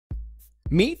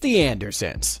Meet the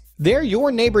Andersons. They're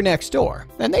your neighbor next door,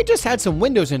 and they just had some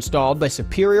windows installed by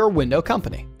Superior Window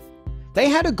Company. They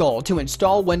had a goal to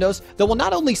install windows that will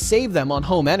not only save them on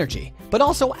home energy, but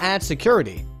also add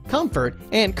security, comfort,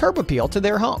 and curb appeal to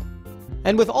their home.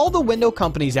 And with all the window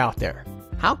companies out there,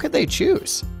 how could they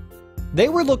choose? They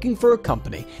were looking for a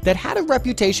company that had a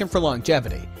reputation for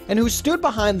longevity and who stood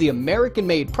behind the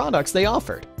American-made products they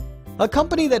offered. A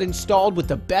company that installed with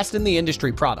the best in the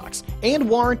industry products and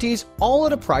warranties, all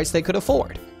at a price they could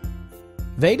afford.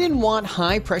 They didn't want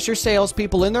high-pressure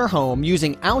salespeople in their home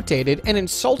using outdated and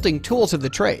insulting tools of the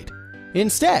trade.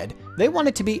 Instead, they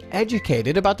wanted to be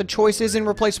educated about the choices in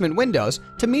replacement windows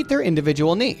to meet their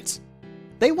individual needs.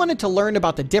 They wanted to learn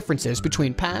about the differences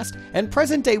between past and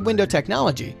present-day window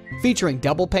technology, featuring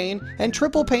double-pane and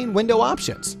triple-pane window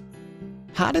options.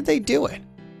 How did they do it?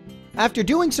 After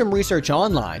doing some research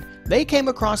online, they came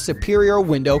across Superior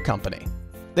Window Company.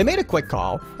 They made a quick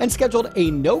call and scheduled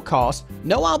a no-cost,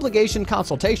 no-obligation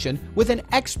consultation with an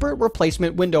expert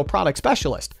replacement window product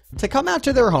specialist to come out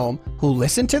to their home who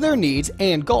listened to their needs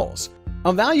and goals,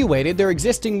 evaluated their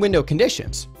existing window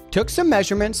conditions, took some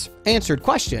measurements, answered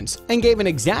questions, and gave an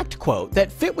exact quote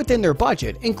that fit within their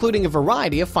budget, including a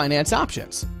variety of finance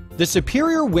options. The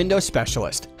Superior Window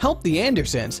Specialist helped the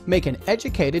Andersons make an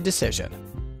educated decision.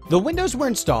 The windows were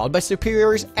installed by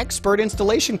Superior's expert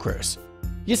installation crews.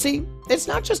 You see, it's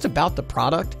not just about the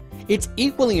product, it's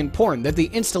equally important that the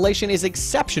installation is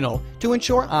exceptional to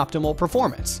ensure optimal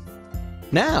performance.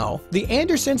 Now, the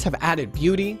Andersons have added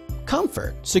beauty,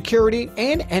 comfort, security,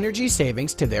 and energy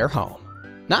savings to their home.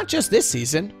 Not just this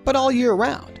season, but all year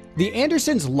round. The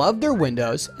Andersons love their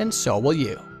windows, and so will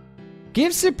you.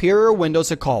 Give Superior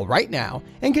Windows a call right now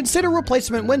and consider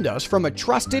replacement windows from a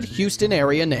trusted Houston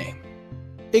area name.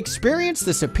 Experience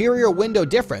the Superior Window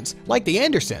difference like the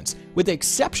Andersons with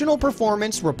exceptional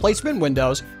performance replacement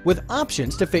windows with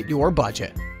options to fit your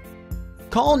budget.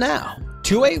 Call now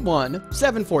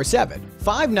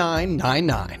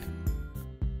 281-747-5999.